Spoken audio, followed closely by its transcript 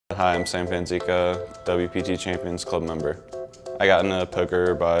Hi, I'm Sam Panzica, WPT Champions Club member. I got into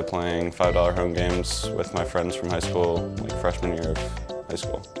poker by playing $5 home games with my friends from high school, like freshman year of high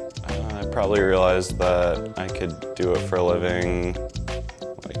school. I probably realized that I could do it for a living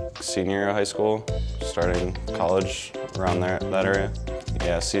like senior year of high school, starting college around that area.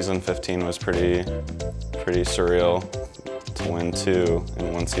 Yeah, season 15 was pretty surreal. To win 2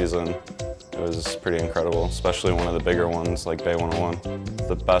 in one season, it was pretty incredible, especially one of the bigger ones like Bay 101.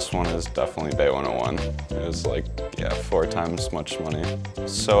 The best one is definitely Bay 101. It was like, yeah, 4 times much money.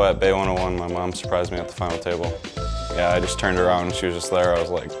 So at Bay 101, my mom surprised me at the final table. Yeah, I just turned around and she was just there. I was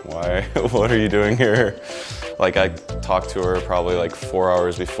like, why? What are you doing here? Like, I talked to her probably like 4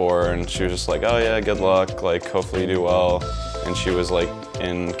 hours before and she was just like, oh yeah, good luck, like hopefully you do well. And she was like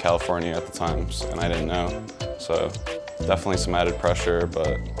in California at the time and I didn't know. So definitely some added pressure,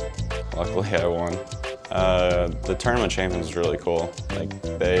 but luckily I won. The Tournament Champions is really cool. Like,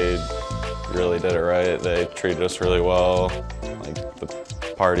 they really did it right. They treated us really well. Like, the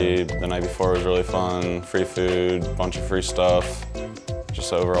party the night before was really fun. Free food, bunch of free stuff.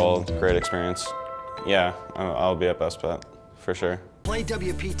 Just overall, great experience. Yeah, I'll be at best bet, for sure. Play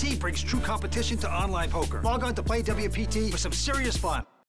WPT brings true competition to online poker. Log on to Play WPT for some serious fun.